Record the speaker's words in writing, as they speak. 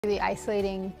Really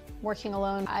isolating working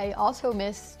alone. I also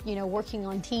miss, working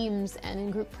on teams and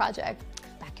in group projects.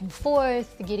 Back and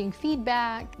forth, getting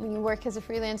feedback. When you work as a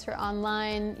freelancer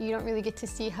online, you don't really get to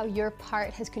see how your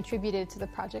part has contributed to the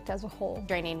project as a whole.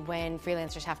 Draining when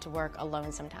freelancers have to work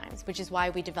alone sometimes, which is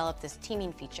why we developed this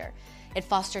teaming feature. It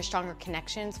fosters stronger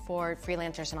connections for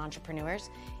freelancers and entrepreneurs.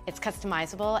 It's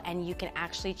customizable, and you can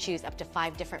actually choose up to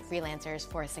 5 different freelancers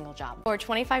for a single job. For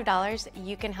 $25,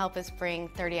 you can help us bring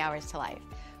 30 hours to life.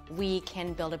 We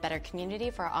can build a better community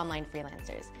for our online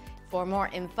freelancers. For more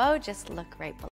info, just look right below.